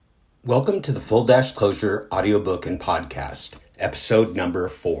Welcome to the Full Dashclosure audiobook and podcast, episode number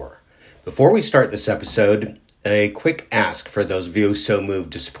 4. Before we start this episode, a quick ask for those of you so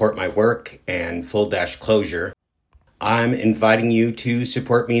moved to support my work and Full Dashclosure. I'm inviting you to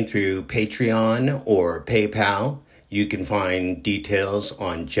support me through Patreon or PayPal. You can find details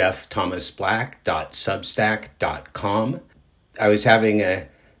on jeffthomasblack.substack.com. I was having a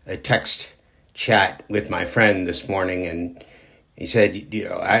text chat with my friend this morning, and he said,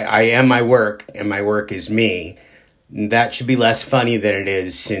 I am my work, and my work is me. That should be less funny than it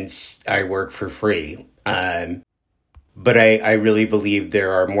is since I work for free. But I really believe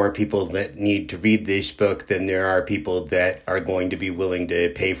there are more people that need to read this book than there are people that are going to be willing to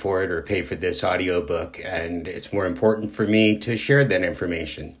pay for it or pay for this audiobook. And it's more important for me to share that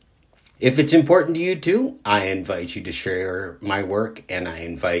information. If it's important to you too, I invite you to share my work, and I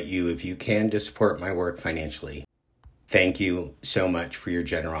invite you, if you can, to support my work financially. Thank you so much for your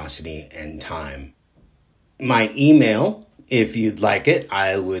generosity and time. My email, if you'd like it,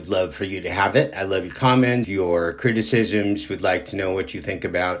 I would love for you to have it. I love your comments, your criticisms, would like to know what you think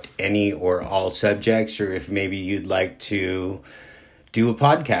about any or all subjects, or if maybe you'd like to do a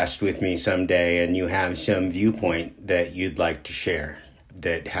podcast with me someday and you have some viewpoint that you'd like to share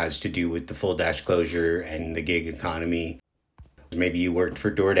that has to do with the full Dashclosure and the gig economy. Maybe you worked for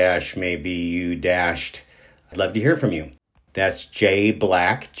DoorDash, maybe you dashed. I'd love to hear from you. That's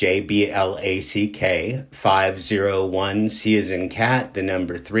jblack, J-B-L-A-C-K, 501, C as in cat, the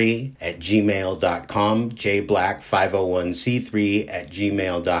number 3, at gmail.com, jblack501c3 at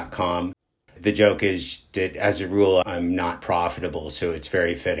gmail.com. The joke is that, as a rule, I'm not profitable, so it's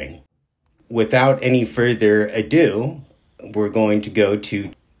very fitting. Without any further ado, we're going to go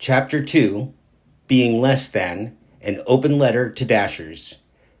to Chapter 2, Being Less Than, an open letter to Dashers.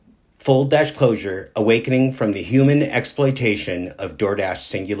 Full Dashclosure, Awakening from the Human Exploitation of DoorDash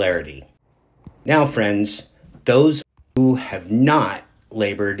Singularity. Now, friends, those who have not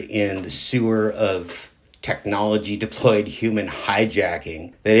labored in the sewer of technology-deployed human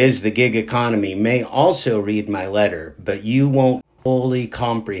hijacking, that is the gig economy, may also read my letter, but you won't fully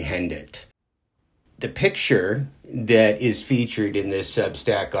comprehend it. The picture that is featured in this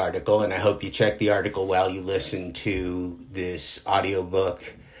Substack article, and I hope you check the article while you listen to this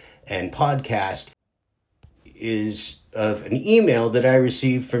audiobook and podcast, is of an email that I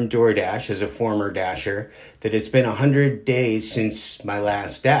received from DoorDash as a former Dasher, that it's been 100 days since my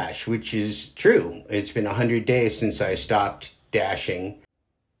last dash, which is true. It's been 100 days since I stopped dashing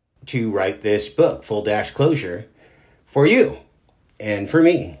to write this book, Full Dashclosure, for you and for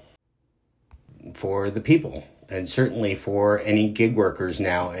me, for the people, and certainly for any gig workers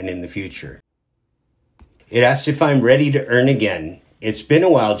now and in the future. It asks if I'm ready to earn again. It's been a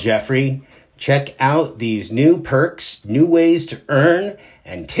while, Jeffrey. Check out these new perks, new ways to earn,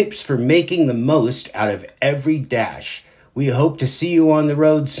 and tips for making the most out of every dash. We hope to see you on the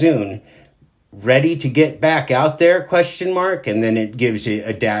road soon. Ready to get back out there? ? And then it gives you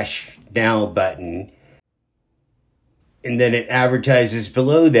a dash now button. And then it advertises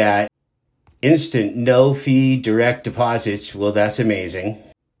below that instant no fee direct deposits. Well, that's amazing.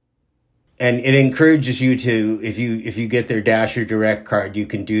 And it encourages you to, if you get their Dasher Direct card, you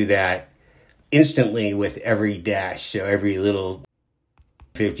can do that instantly with every dash. So every little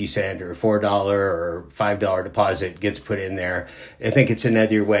 50 cent or $4 or $5 deposit gets put in there. I think it's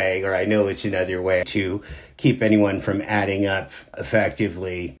another way, or I know it's another way, to keep anyone from adding up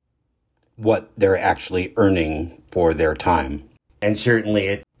effectively what they're actually earning for their time. And certainly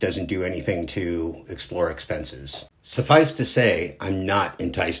it doesn't do anything to explore expenses. Suffice to say, I'm not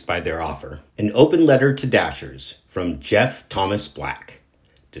enticed by their offer. An open letter to Dashers from Jeff Thomas Black,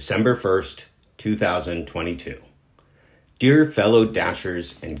 December 1st, 2022. Dear fellow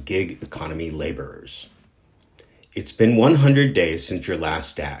Dashers and gig economy laborers, it's been 100 days since your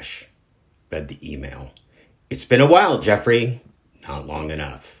last dash, read the email. It's been a while, Jeffrey. Not long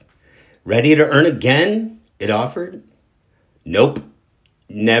enough. Ready to earn again? It offered. Nope.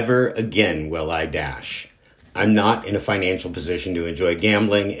 Never again will I dash. I'm not in a financial position to enjoy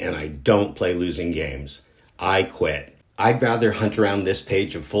gambling, and I don't play losing games. I quit. I'd rather hunt around this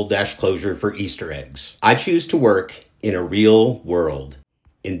page of Full Dashclosure for Easter eggs. I choose to work in a real world,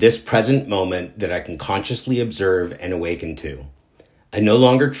 in this present moment that I can consciously observe and awaken to. I no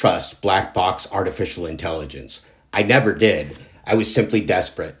longer trust black box artificial intelligence. I never did. I was simply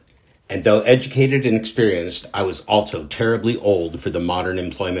desperate. And though educated and experienced, I was also terribly old for the modern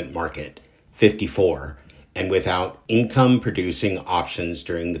employment market, 54, and without income-producing options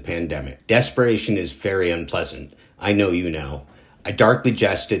during the pandemic. Desperation is very unpleasant. I know you know. I darkly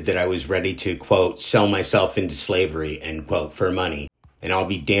jested that I was ready to, quote, sell myself into slavery, end quote, for money. and I'll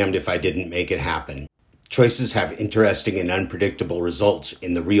be damned if I didn't make it happen. Choices have interesting and unpredictable results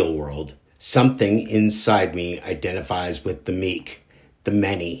in the real world. Something inside me identifies with the meek, the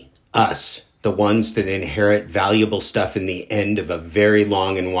many, us, the ones that inherit valuable stuff in the end of a very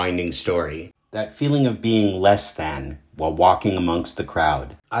long and winding story. That feeling of being less than while walking amongst the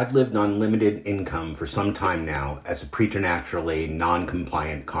crowd. I've lived on limited income for some time now as a preternaturally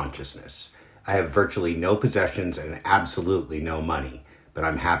non-compliant consciousness. I have virtually no possessions and absolutely no money, but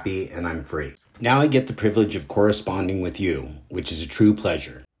I'm happy and I'm free. Now I get the privilege of corresponding with you, which is a true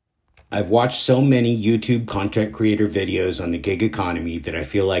pleasure. I've watched so many YouTube content creator videos on the gig economy that I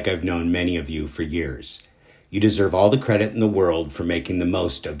feel like I've known many of you for years. You deserve all the credit in the world for making the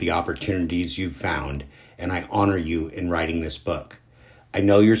most of the opportunities you've found, and I honor you in writing this book. I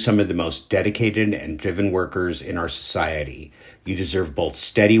know you're some of the most dedicated and driven workers in our society. You deserve both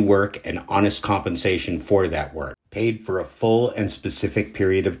steady work and honest compensation for that work, paid for a full and specific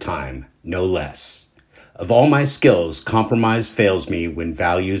period of time, no less. Of all my skills, compromise fails me when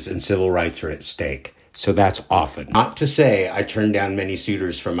values and civil rights are at stake. So that's often. Not to say I turn down many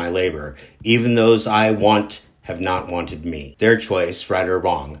suitors for my labor. Even those I want have not wanted me. Their choice, right or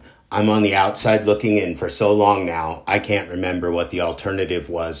wrong. I'm on the outside looking in for so long now, I can't remember what the alternative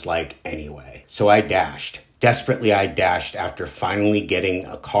was like anyway. So I dashed. Desperately I dashed after finally getting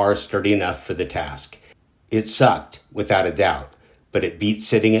a car sturdy enough for the task. It sucked, without a doubt, but it beat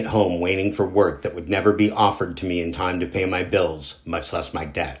sitting at home waiting for work that would never be offered to me in time to pay my bills, much less my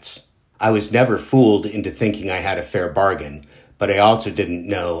debts. I was never fooled into thinking I had a fair bargain, but I also didn't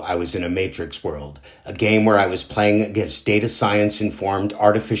know I was in a matrix world, a game where I was playing against data science-informed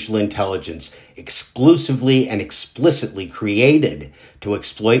artificial intelligence exclusively and explicitly created to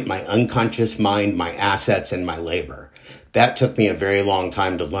exploit my unconscious mind, my assets, and my labor. That took me a very long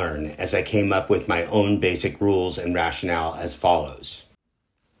time to learn as I came up with my own basic rules and rationale as follows.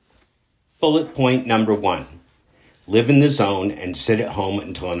 Bullet point number 1. Live in the zone and sit at home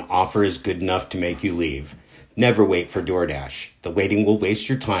until an offer is good enough to make you leave. Never wait for DoorDash. The waiting will waste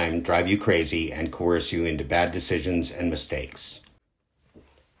your time, drive you crazy, and coerce you into bad decisions and mistakes.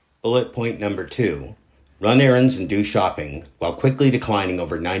 Bullet point number 2. Run errands and do shopping, while quickly declining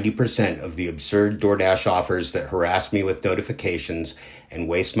over 90% of the absurd DoorDash offers that harass me with notifications and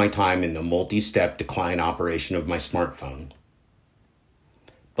waste my time in the multi-step decline operation of my smartphone.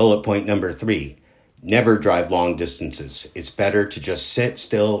 Bullet point number 3. Never drive long distances. It's better to just sit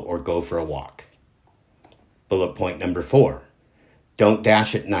still or go for a walk. Bullet point number 4. Don't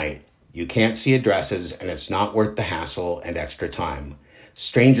dash at night. You can't see addresses and it's not worth the hassle and extra time.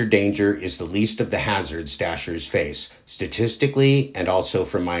 Stranger danger is the least of the hazards dashers face, statistically and also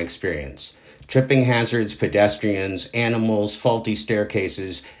from my experience. Tripping hazards, pedestrians, animals, faulty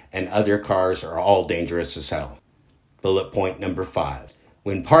staircases, and other cars are all dangerous as hell. Bullet point number 5.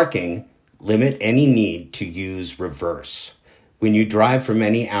 When parking, limit any need to use reverse. When you drive for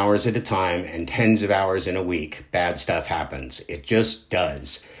many hours at a time and tens of hours in a week, bad stuff happens. It just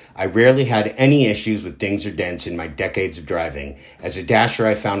does. I rarely had any issues with dings or dents in my decades of driving. As a dasher,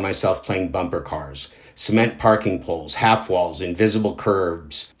 I found myself playing bumper cars, cement parking poles, half walls, invisible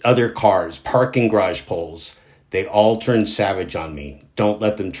curbs, other cars, parking garage poles. They all turned savage on me. Don't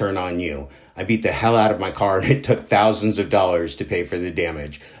let them turn on you. I beat the hell out of my car and it took thousands of dollars to pay for the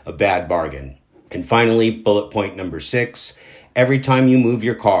damage. A bad bargain. And finally, bullet point number 6. Every time you move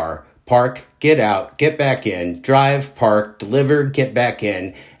your car, park, get out, get back in, drive, park, deliver, get back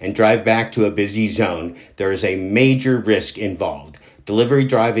in, and drive back to a busy zone, there is a major risk involved. Delivery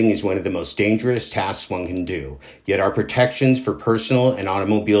driving is one of the most dangerous tasks one can do, yet our protections for personal and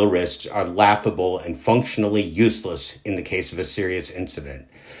automobile risks are laughable and functionally useless in the case of a serious incident.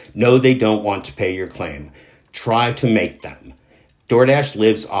 No, they don't want to pay your claim. Try to make them. DoorDash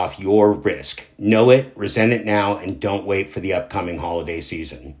lives off your risk. Know it, resent it now, and don't wait for the upcoming holiday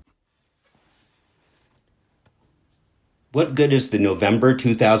season. What good is the November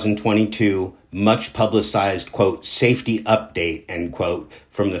 2022 much publicized, quote, safety update, end quote,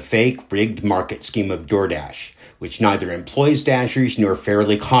 from the fake rigged market scheme of DoorDash, which neither employs Dashers nor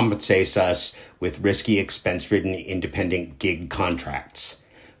fairly compensates us with risky expense-ridden independent gig contracts?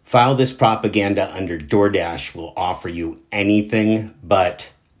 File this propaganda under DoorDash will offer you anything but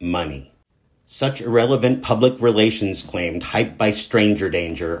money. Such irrelevant public relations claims hyped by stranger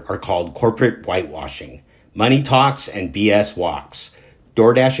danger are called corporate whitewashing. Money talks and BS walks.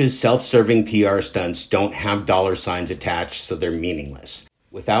 DoorDash's self-serving PR stunts don't have dollar signs attached, so they're meaningless.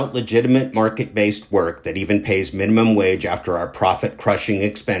 Without legitimate market-based work that even pays minimum wage after our profit-crushing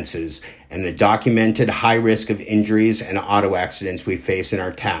expenses and the documented high risk of injuries and auto accidents we face in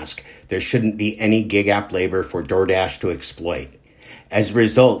our task, there shouldn't be any gig app labor for DoorDash to exploit. As a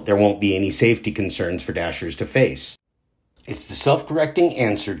result, there won't be any safety concerns for Dashers to face. It's the self-correcting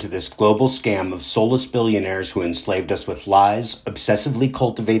answer to this global scam of soulless billionaires who enslaved us with lies, obsessively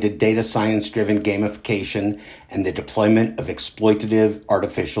cultivated data science-driven gamification, and the deployment of exploitative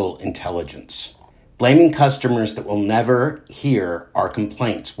artificial intelligence. Blaming customers that will never hear our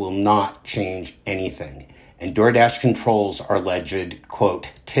complaints will not change anything. And DoorDash controls our alleged,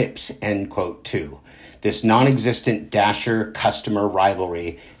 quote, tips, end quote, too. This non-existent Dasher customer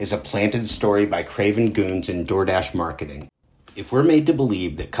rivalry is a planted story by craven goons in DoorDash marketing. If we're made to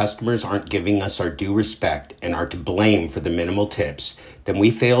believe that customers aren't giving us our due respect and are to blame for the minimal tips, then we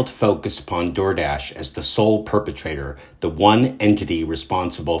fail to focus upon DoorDash as the sole perpetrator, the one entity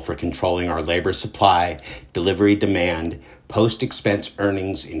responsible for controlling our labor supply, delivery demand, post-expense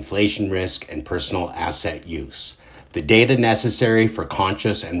earnings, inflation risk, and personal asset use. The data necessary for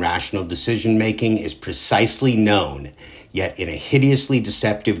conscious and rational decision-making is precisely known, yet in a hideously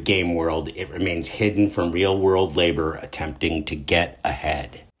deceptive game world, it remains hidden from real-world labor attempting to get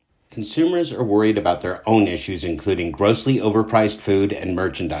ahead. Consumers are worried about their own issues, including grossly overpriced food and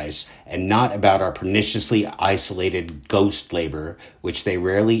merchandise, and not about our perniciously isolated ghost labor, which they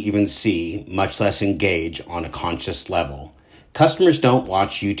rarely even see, much less engage on a conscious level. Customers don't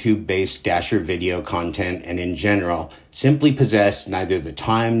watch YouTube-based Dasher video content and in general simply possess neither the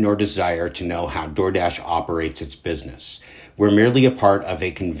time nor desire to know how DoorDash operates its business. We're merely a part of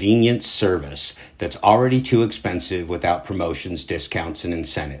a convenience service that's already too expensive without promotions, discounts, and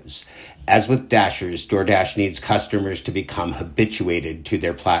incentives. As with Dashers, DoorDash needs customers to become habituated to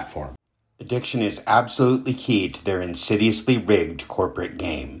their platform. Addiction is absolutely key to their insidiously rigged corporate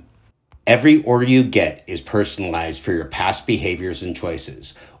game. Every order you get is personalized for your past behaviors and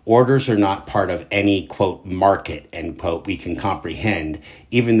choices. Orders are not part of any, quote, market, end quote, we can comprehend,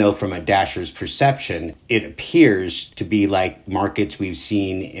 even though from a Dasher's perception, it appears to be like markets we've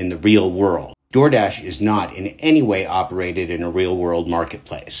seen in the real world. DoorDash is not in any way operated in a real-world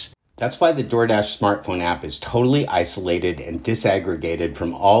marketplace. That's why the DoorDash smartphone app is totally isolated and disaggregated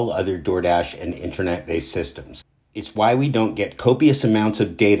from all other DoorDash and internet-based systems. It's why we don't get copious amounts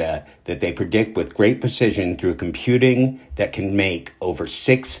of data that they predict with great precision through computing that can make over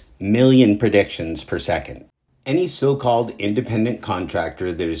 6 million predictions per second. Any so-called independent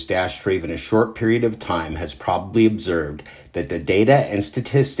contractor that has dashed for even a short period of time has probably observed that the data and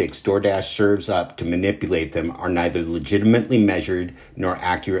statistics DoorDash serves up to manipulate them are neither legitimately measured nor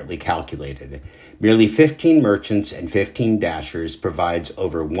accurately calculated. Merely 15 merchants and 15 Dashers provides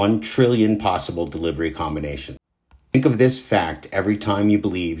over 1 trillion possible delivery combinations. Think of this fact every time you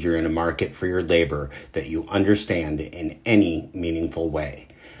believe you're in a market for your labor that you understand in any meaningful way.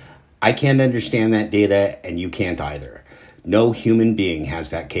 I can't understand that data, and you can't either. No human being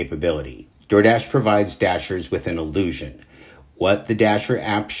has that capability. DoorDash provides Dashers with an illusion. What the Dasher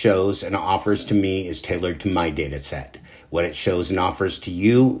app shows and offers to me is tailored to my data set. What it shows and offers to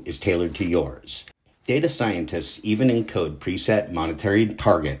you is tailored to yours. Data scientists even encode preset monetary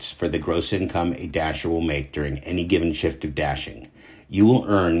targets for the gross income a Dasher will make during any given shift of dashing. You will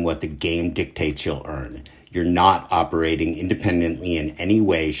earn what the game dictates you'll earn. You're not operating independently in any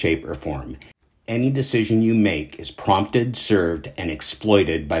way, shape, or form. Any decision you make is prompted, served, and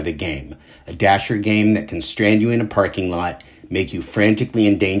exploited by the game. A Dasher game that can strand you in a parking lot, make you frantically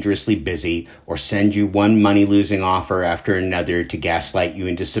and dangerously busy, or send you one money-losing offer after another to gaslight you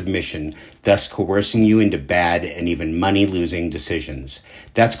into submission, thus coercing you into bad and even money-losing decisions.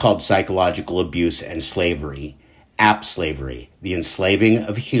 That's called psychological abuse and slavery. App slavery, the enslaving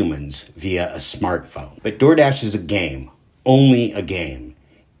of humans via a smartphone. But DoorDash is a game, only a game.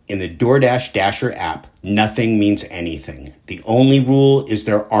 In the DoorDash Dasher app, nothing means anything. The only rule is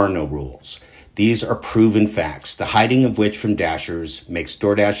there are no rules. These are proven facts, the hiding of which from Dashers makes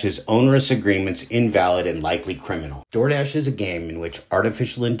DoorDash's onerous agreements invalid and likely criminal. DoorDash is a game in which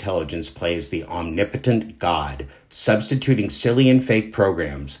artificial intelligence plays the omnipotent God, substituting silly and fake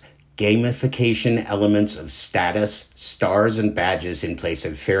programs, gamification elements of status, stars, and badges in place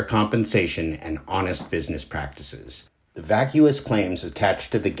of fair compensation and honest business practices. The vacuous claims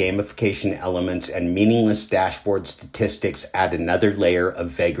attached to the gamification elements and meaningless dashboard statistics add another layer of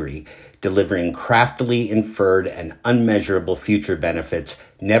vagary, delivering craftily inferred and unmeasurable future benefits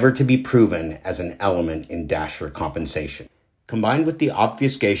never to be proven as an element in Dasher compensation. Combined with the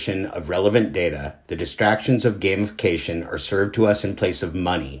obfuscation of relevant data, the distractions of gamification are served to us in place of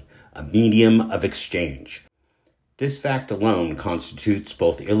money, a medium of exchange. This fact alone constitutes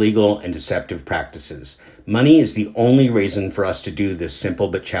both illegal and deceptive practices. Money is the only reason for us to do this simple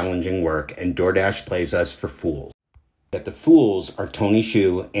but challenging work, and DoorDash plays us for fools. That the fools are Tony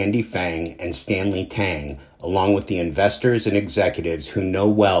Xu, Andy Fang, and Stanley Tang, along with the investors and executives who know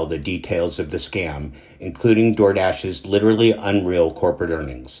well the details of the scam, including DoorDash's literally unreal corporate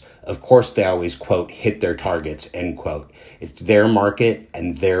earnings. Of course, they always, quote, hit their targets, end quote. It's their market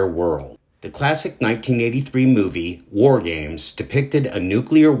and their world. The classic 1983 movie, War Games, depicted a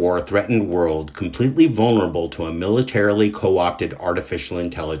nuclear war-threatened world completely vulnerable to a militarily co-opted artificial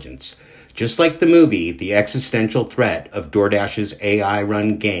intelligence. Just like the movie, the existential threat of DoorDash's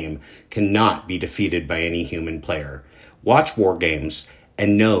AI-run game cannot be defeated by any human player. Watch War Games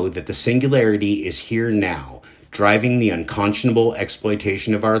and know that the singularity is here now, driving the unconscionable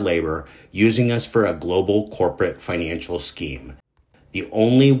exploitation of our labor, using us for a global corporate financial scheme. The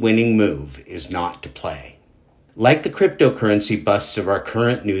only winning move is not to play. Like the cryptocurrency busts of our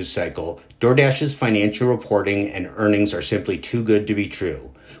current news cycle, DoorDash's financial reporting and earnings are simply too good to be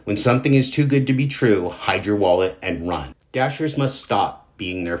true. When something is too good to be true, hide your wallet and run. Dashers must stop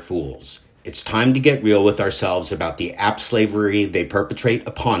being their fools. It's time to get real with ourselves about the app slavery they perpetrate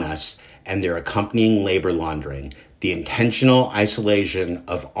upon us and their accompanying labor laundering, the intentional isolation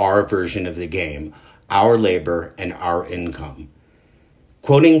of our version of the game, our labor, and our income.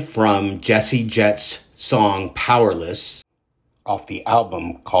 Quoting from Jesse Jett's song Powerless off the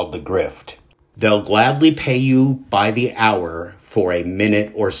album called The Grift, they'll gladly pay you by the hour for a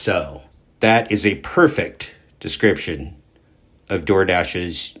minute or so. That is a perfect description of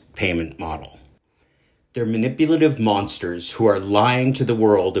DoorDash's payment model. They're manipulative monsters who are lying to the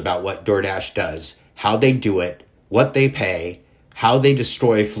world about what DoorDash does, how they do it, what they pay, how they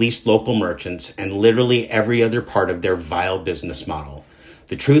destroy fleeced local merchants, and literally every other part of their vile business model.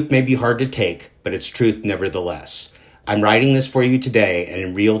 The truth may be hard to take, but it's truth nevertheless. I'm writing this for you today and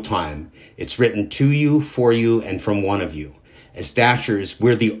in real time. It's written to you, for you, and from one of you. As Dashers,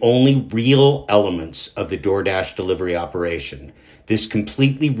 we're the only real elements of the DoorDash delivery operation. This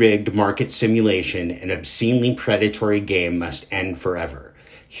completely rigged market simulation and obscenely predatory game must end forever.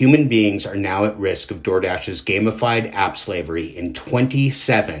 Human beings are now at risk of DoorDash's gamified app slavery in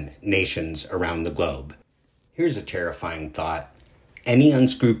 27 nations around the globe. Here's a terrifying thought. Any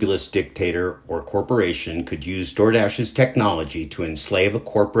unscrupulous dictator or corporation could use DoorDash's technology to enslave a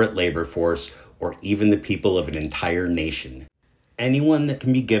corporate labor force or even the people of an entire nation. Anyone that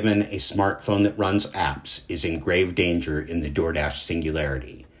can be given a smartphone that runs apps is in grave danger in the DoorDash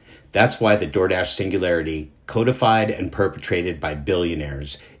singularity. That's why the DoorDash singularity, codified and perpetrated by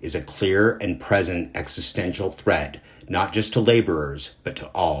billionaires, is a clear and present existential threat, not just to laborers, but to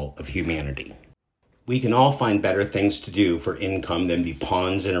all of humanity. We can all find better things to do for income than be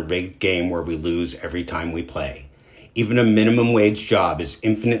pawns in a rigged game where we lose every time we play. Even a minimum wage job is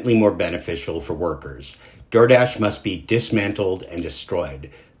infinitely more beneficial for workers. DoorDash must be dismantled and destroyed.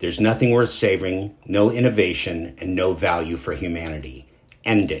 There's nothing worth saving, no innovation, and no value for humanity.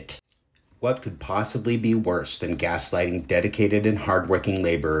 End it. What could possibly be worse than gaslighting dedicated and hardworking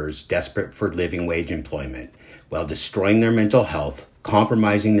laborers desperate for living wage employment, while destroying their mental health,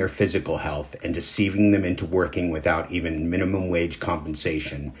 compromising their physical health, and deceiving them into working without even minimum wage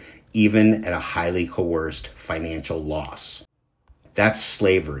compensation, even at a highly coerced financial loss? That's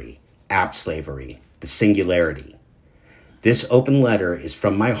slavery, app slavery, the singularity. This open letter is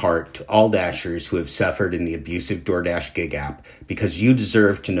from my heart to all Dashers who have suffered in the abusive DoorDash gig app, because you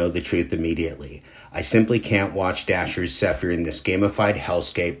deserve to know the truth immediately. I simply can't watch Dashers suffer in this gamified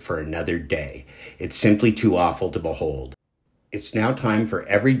hellscape for another day. It's simply too awful to behold. It's now time for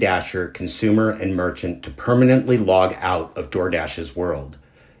every Dasher, consumer, and merchant to permanently log out of DoorDash's world.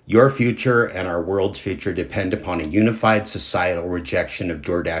 Your future and our world's future depend upon a unified societal rejection of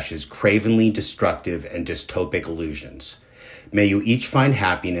DoorDash's cravenly destructive and dystopic illusions. May you each find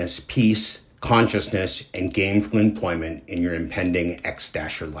happiness, peace, consciousness, and gainful employment in your impending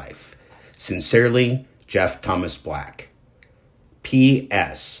ex-Dasher life. Sincerely, Jeff Thomas Black.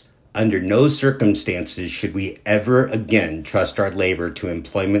 P.S. Under no circumstances should we ever again trust our labor to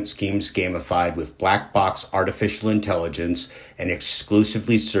employment schemes gamified with black box artificial intelligence and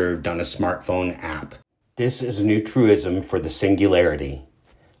exclusively served on a smartphone app. This is a new truism for the singularity.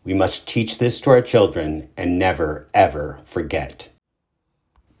 We must teach this to our children and never, ever forget.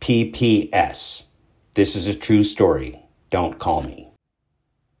 P.P.S. This is a true story. Don't call me.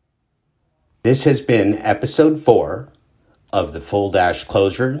 This has been episode 4 of the Full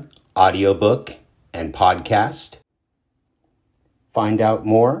Dashclosure audiobook and podcast. Find out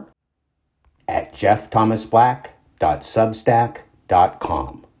more at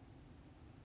jeffthomasblack.substack.com.